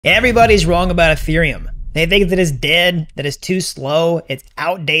Everybody's wrong about Ethereum. They think that it's dead, that it's too slow, it's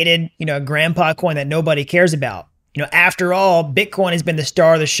outdated, a grandpa coin that nobody cares about. After all, Bitcoin has been the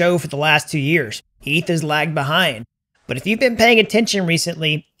star of the show for the last 2 years. ETH has lagged behind. But if you've been paying attention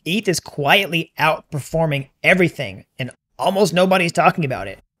recently, ETH is quietly outperforming everything, and almost nobody's talking about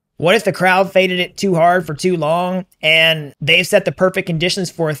it. What if the crowd faded it too hard for too long, and they've set the perfect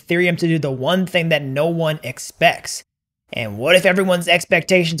conditions for Ethereum to do the one thing that no one expects? And what if everyone's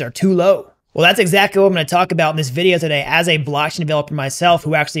expectations are too low? Well, that's exactly what I'm going to talk about in this video today as a blockchain developer myself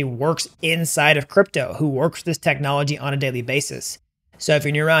who actually works inside of crypto, who works with this technology on a daily basis. So if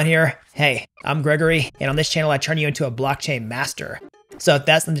you're new around here, hey, I'm Gregory, and on this channel, I turn you into a blockchain master. So if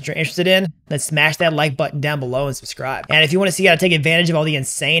that's something that you're interested in, then smash that like button down below and subscribe. And if you want to see how to take advantage of all the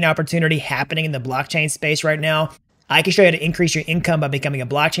insane opportunity happening in the blockchain space right now, I can show you how to increase your income by becoming a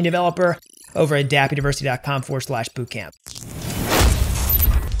blockchain developer over at dappuniversity.com/bootcamp.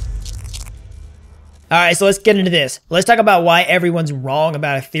 All right, so let's get into this. Let's talk about why everyone's wrong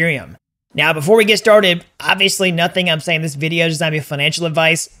about Ethereum. Now, before we get started, obviously nothing I'm saying in this video does not be financial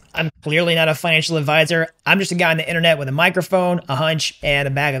advice. I'm clearly not a financial advisor. I'm just a guy on the internet with a microphone, a hunch, and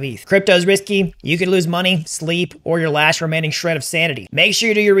a bag of ETH. Crypto is risky. You could lose money, sleep, or your last remaining shred of sanity. Make sure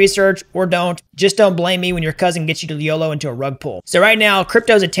you do your research or don't. Just don't blame me when your cousin gets you to YOLO into a rug pull. So right now,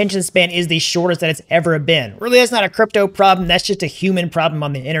 crypto's attention span is the shortest that it's ever been. Really, that's not a crypto problem. That's just a human problem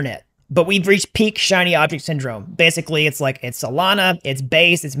on the internet. But we've reached peak shiny object syndrome. Basically, it's like it's Solana, it's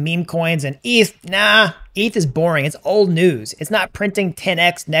Base, it's meme coins, and ETH. Nah, ETH is boring. It's old news. It's not printing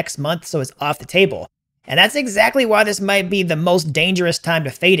 10x next month, so it's off the table. And that's exactly why this might be the most dangerous time to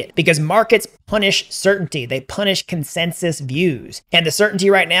fade it, because markets punish certainty. They punish consensus views. And the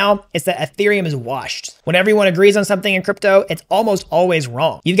certainty right now is that Ethereum is washed. When everyone agrees on something in crypto, it's almost always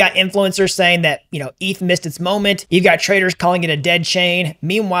wrong. You've got influencers saying that, ETH missed its moment. You've got traders calling it a dead chain.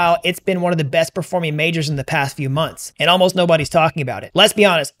 Meanwhile, it's been one of the best performing majors in the past few months, and almost nobody's talking about it. Let's be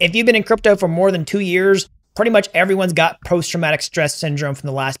honest, if you've been in crypto for more than 2 years, pretty much everyone's got post-traumatic stress syndrome from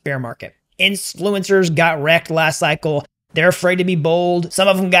the last bear market. Influencers got wrecked last cycle. They're afraid to be bold. Some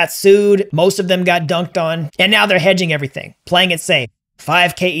of them got sued. Most of them got dunked on. And now they're hedging everything, playing it safe.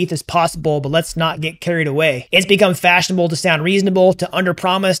 5K ETH is possible, but let's not get carried away. It's become fashionable to sound reasonable, to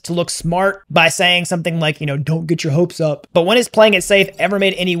underpromise, to look smart by saying something like, don't get your hopes up. But when has playing it safe ever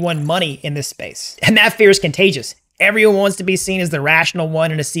made anyone money in this space? And that fear is contagious. Everyone wants to be seen as the rational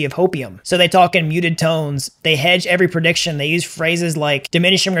one in a sea of hopium. So they talk in muted tones. They hedge every prediction. They use phrases like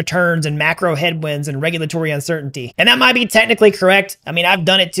diminishing returns and macro headwinds and regulatory uncertainty. And that might be technically correct. I mean, I've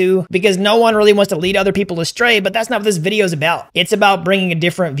done it too, because no one really wants to lead other people astray, but that's not what this video is about. It's about bringing a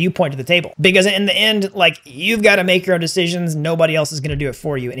different viewpoint to the table. Because in the end, you've got to make your own decisions. Nobody else is going to do it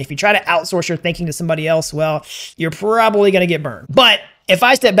for you. And if you try to outsource your thinking to somebody else, well, you're probably going to get burned. But if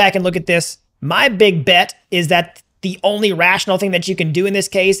I step back and look at this, my big bet is that the only rational thing that you can do in this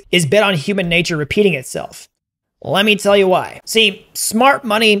case is bet on human nature repeating itself. Let me tell you why. See, smart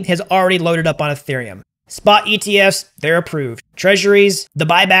money has already loaded up on Ethereum. Spot ETFs, they're approved. Treasuries, the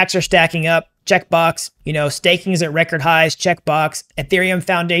buybacks are stacking up. Checkbox. Staking is at record highs. Checkbox. Ethereum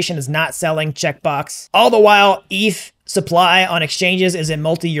Foundation is not selling. Checkbox. All the while, ETH supply on exchanges is at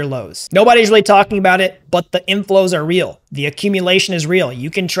multi-year lows. Nobody's really talking about it, but the inflows are real. The accumulation is real. You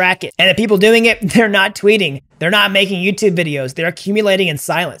can track it. And the people doing it, they're not tweeting. They're not making YouTube videos. They're accumulating in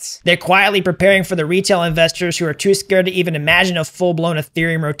silence. They're quietly preparing for the retail investors who are too scared to even imagine a full-blown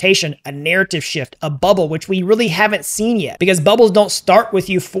Ethereum rotation, a narrative shift, a bubble, which we really haven't seen yet. Because bubbles don't start with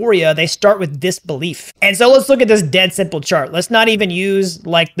euphoria, they start with disbelief. And so let's look at this dead simple chart. Let's not even use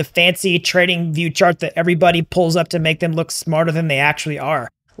the fancy trading view chart that everybody pulls up to make them look smarter than they actually are.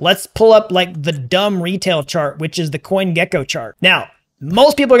 Let's pull up the dumb retail chart, which is the CoinGecko chart. Now,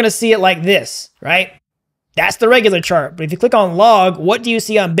 most people are going to see it like this, right? That's the regular chart. But if you click on log, what do you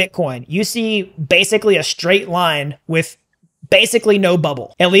see on Bitcoin? You see basically a straight line with basically no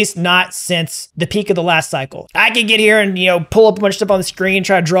bubble, at least not since the peak of the last cycle. I could get here and, pull up a bunch of stuff on the screen,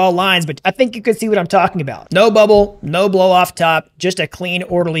 try to draw lines, but I think you could see what I'm talking about. No bubble, no blow off top, just a clean,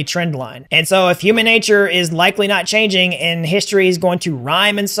 orderly trend line. And so if human nature is likely not changing and history is going to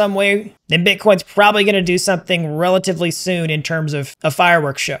rhyme in some way, then Bitcoin's probably going to do something relatively soon in terms of a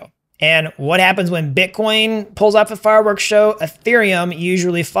fireworks show. And what happens when Bitcoin pulls off a fireworks show? Ethereum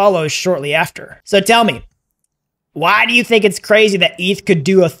usually follows shortly after. So tell me, Why do you think it's crazy that ETH could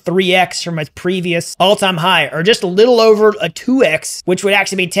do a 3x from its previous all-time high, or just a little over a 2x, which would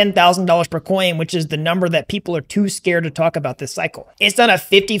actually be $10,000 per coin, which is the number that people are too scared to talk about this cycle? It's done a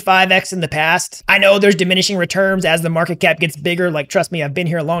 55x in the past. I know there's diminishing returns as the market cap gets bigger. Like, trust me, I've been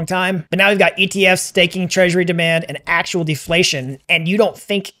here a long time. But now we've got ETFs, staking, treasury demand, and actual deflation. And you don't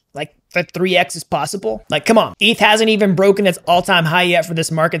think like that 3x is possible? Like, come on. ETH hasn't even broken its all-time high yet for this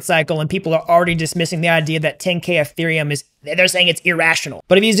market cycle, and people are already dismissing the idea that 10K Ethereum is, they're saying it's irrational.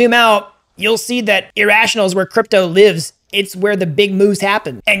 But if you zoom out, you'll see that irrational is where crypto lives. It's where the big moves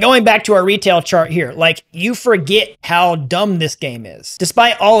happen. And going back to our retail chart here, like, you forget how dumb this game is.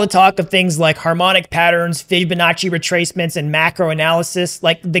 Despite all the talk of things like harmonic patterns, Fibonacci retracements, and macro analysis,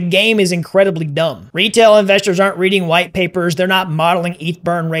 like, the game is incredibly dumb. Retail investors aren't reading white papers. They're not modeling ETH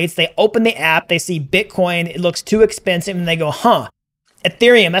burn rates. They open the app, they see Bitcoin, it looks too expensive, and they go, huh,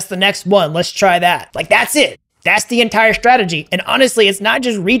 Ethereum, that's the next one. Let's try that. Like, that's it. That's the entire strategy. And honestly, it's not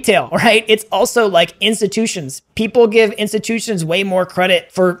just retail, right? It's also like institutions. People give institutions way more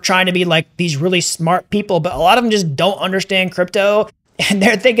credit for trying to be like these really smart people, but a lot of them just don't understand crypto, and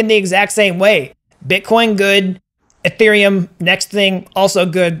they're thinking the exact same way. Bitcoin, good. Ethereum, next thing, also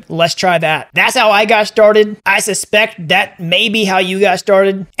good. Let's try that. That's how I got started. I suspect that may be how you got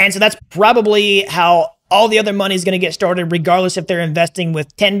started. And so that's probably how all the other money is going to get started, regardless if they're investing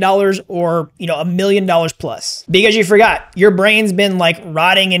with $10 or, $1 million plus. Because you forgot, your brain's been like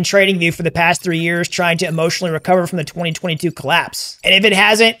rotting in TradingView for the past 3 years, trying to emotionally recover from the 2022 collapse. And if it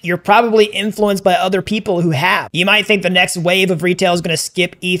hasn't, you're probably influenced by other people who have. You might think the next wave of retail is going to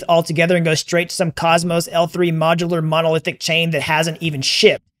skip ETH altogether and go straight to some Cosmos L3 modular monolithic chain that hasn't even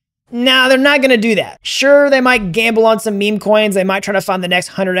shipped. No, they're not going to do that. Sure, they might gamble on some meme coins. They might try to find the next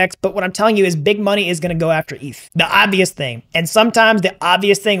 100x. But what I'm telling you is big money is going to go after ETH. The obvious thing. And sometimes the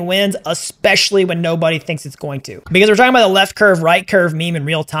obvious thing wins, especially when nobody thinks it's going to. Because we're talking about the left curve, right curve meme in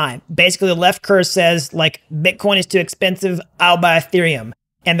real time. Basically, the left curve says, like, Bitcoin is too expensive, I'll buy Ethereum.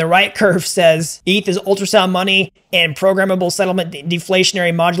 And the right curve says ETH is ultrasound money and programmable settlement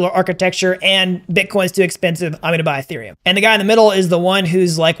deflationary modular architecture, and Bitcoin is too expensive, I'm going to buy Ethereum. And the guy in the middle is the one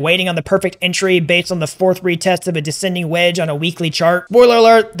who's like waiting on the perfect entry based on the fourth retest of a descending wedge on a weekly chart. Spoiler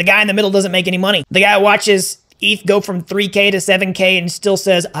alert, the guy in the middle doesn't make any money. The guy watches ETH go from 3K to 7K and still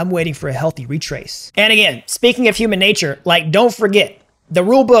says, I'm waiting for a healthy retrace. And again, speaking of human nature, like, don't forget, the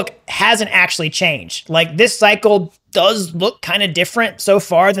rule book hasn't actually changed. Like, this cycle does look kind of different so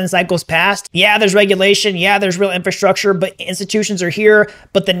far than cycles past. Yeah, there's regulation. Yeah, there's real infrastructure, but institutions are here,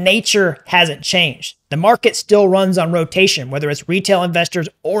 but the nature hasn't changed. The market still runs on rotation, whether it's retail investors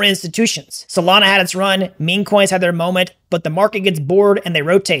or institutions. Solana had its run, meme coins had their moment, but the market gets bored and they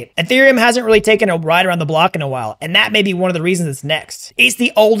rotate. Ethereum hasn't really taken a ride around the block in a while, and that may be one of the reasons it's next. It's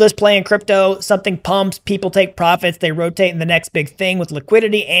the oldest play in crypto. Something pumps, people take profits, they rotate in the next big thing with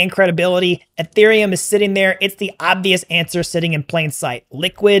liquidity and credibility. Ethereum is sitting there. It's the obvious answer sitting in plain sight.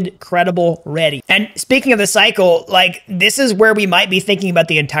 Liquid, credible, ready. And speaking of the cycle, like, this is where we might be thinking about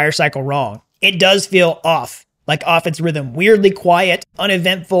the entire cycle wrong. It does feel off, like off its rhythm, weirdly quiet,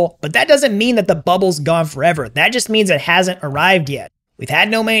 uneventful, but that doesn't mean that the bubble's gone forever. That just means it hasn't arrived yet. We've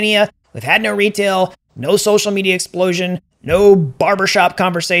had no mania, we've had no retail, no social media explosion, no barbershop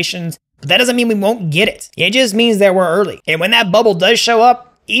conversations, but that doesn't mean we won't get it. It just means that we're early. And when that bubble does show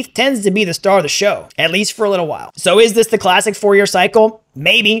up, ETH tends to be the star of the show, at least for a little while. So is this the classic 4-year cycle?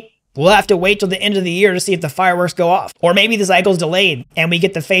 Maybe. We'll have to wait till the end of the year to see if the fireworks go off. Or maybe the cycle's delayed and we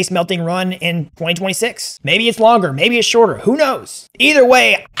get the face melting run in 2026. Maybe it's longer, maybe it's shorter, who knows? Either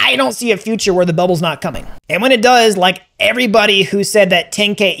way, I don't see a future where the bubble's not coming. And when it does, like, everybody who said that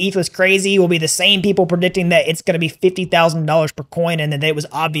 10K ETH was crazy will be the same people predicting that it's going to be $50,000 per coin and that it was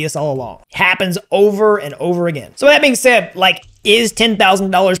obvious all along. Happens over and over again. So with that being said, like, is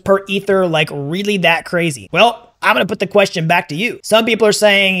 $10,000 per Ether like really that crazy? Well, I'm going to put the question back to you. Some people are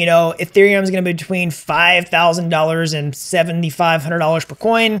saying, Ethereum is going to be between $5,000 and $7,500 per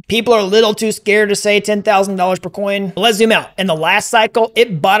coin. People are a little too scared to say $10,000 per coin. But let's zoom out. In the last cycle,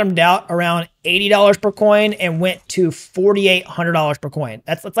 it bottomed out around $80 per coin and went to $4,800 per coin.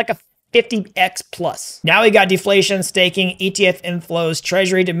 That's like a 50x plus. Now we got deflation, staking, ETF inflows,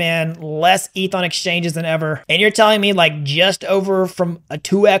 treasury demand, less ETH on exchanges than ever. And you're telling me like just over from a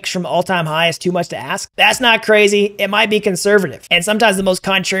 2x from all-time high is too much to ask? That's not crazy. It might be conservative. And sometimes the most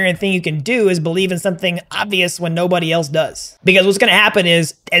contrarian thing you can do is believe in something obvious when nobody else does. Because what's going to happen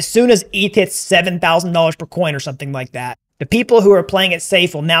is as soon as ETH hits $7,000 per coin or something like that, The people who are playing it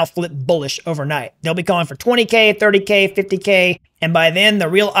safe will now flip bullish overnight. They'll be calling for 20K, 30K, 50K, and by then the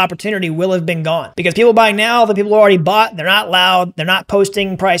real opportunity will have been gone. Because people buying now, the people who already bought, they're not loud, they're not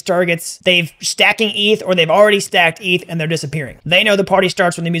posting price targets, they've stacking ETH or they've already stacked ETH and they're disappearing. They know the party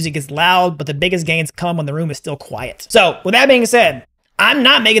starts when the music is loud, but the biggest gains come when the room is still quiet. So with that being said, I'm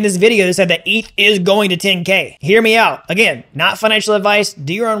not making this video to say that ETH is going to 10K. Hear me out. Again, not financial advice,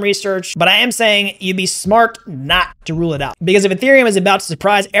 do your own research, but I am saying you'd be smart not to rule it out. Because if Ethereum is about to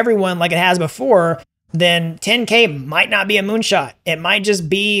surprise everyone like it has before, then 10K might not be a moonshot. It might just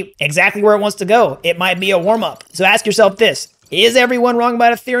be exactly where it wants to go. It might be a warm-up. So ask yourself this, is everyone wrong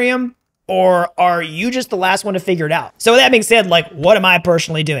about Ethereum? Or are you just the last one to figure it out? So with that being said, like, what am I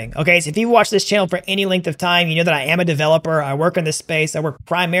personally doing? Okay, so if you've watched this channel for any length of time, you know that I am a developer. I work in this space. I work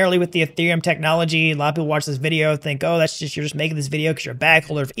primarily with the Ethereum technology. A lot of people watch this video think, oh, that's just, you're just making this video because you're a bag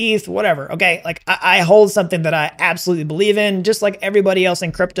holder of ETH, whatever. Okay, like I hold something that I absolutely believe in, just like everybody else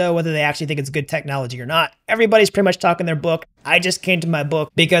in crypto, whether they actually think it's good technology or not. Everybody's pretty much talking their book. I just came to my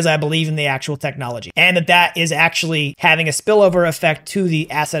book because I believe in the actual technology and that is actually having a spillover effect to the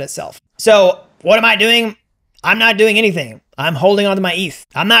asset itself. So what am I doing? I'm not doing anything. I'm holding on to my ETH.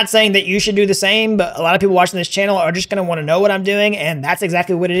 I'm not saying that you should do the same, but a lot of people watching this channel are just going to want to know what I'm doing, and that's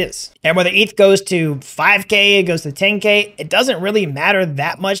exactly what it is. And whether ETH goes to 5K, it goes to 10K, it doesn't really matter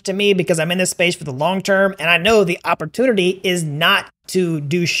that much to me because I'm in this space for the long term, and I know the opportunity is not to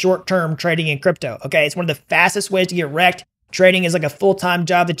do short-term trading in crypto, okay? It's one of the fastest ways to get wrecked. Trading is like a full-time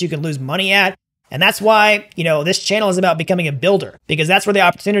job that you can lose money at. And that's why, you know, this channel is about becoming a builder because that's where the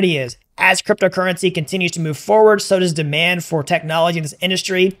opportunity is. As cryptocurrency continues to move forward, so does demand for technology in this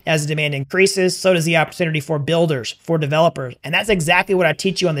industry. As the demand increases, so does the opportunity for builders, for developers. And that's exactly what I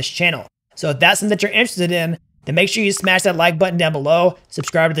teach you on this channel. So if that's something that you're interested in, then make sure you smash that like button down below,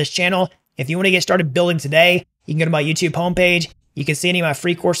 subscribe to this channel. If you want to get started building today, you can go to my YouTube homepage. You can see any of my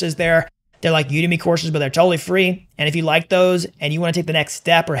free courses there. They're like Udemy courses, but they're totally free. And if you like those and you want to take the next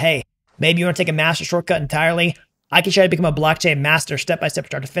step, or hey, maybe you want to take a master shortcut entirely, I can show you how to become a blockchain master step-by-step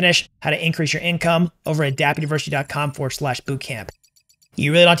start to finish, how to increase your income over at dappuniversity.com/bootcamp.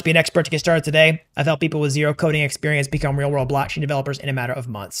 You really don't have to be an expert to get started today. I've helped people with zero coding experience become real-world blockchain developers in a matter of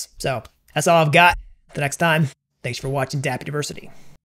months. So that's all I've got. Until next time, thanks for watching Dapp University.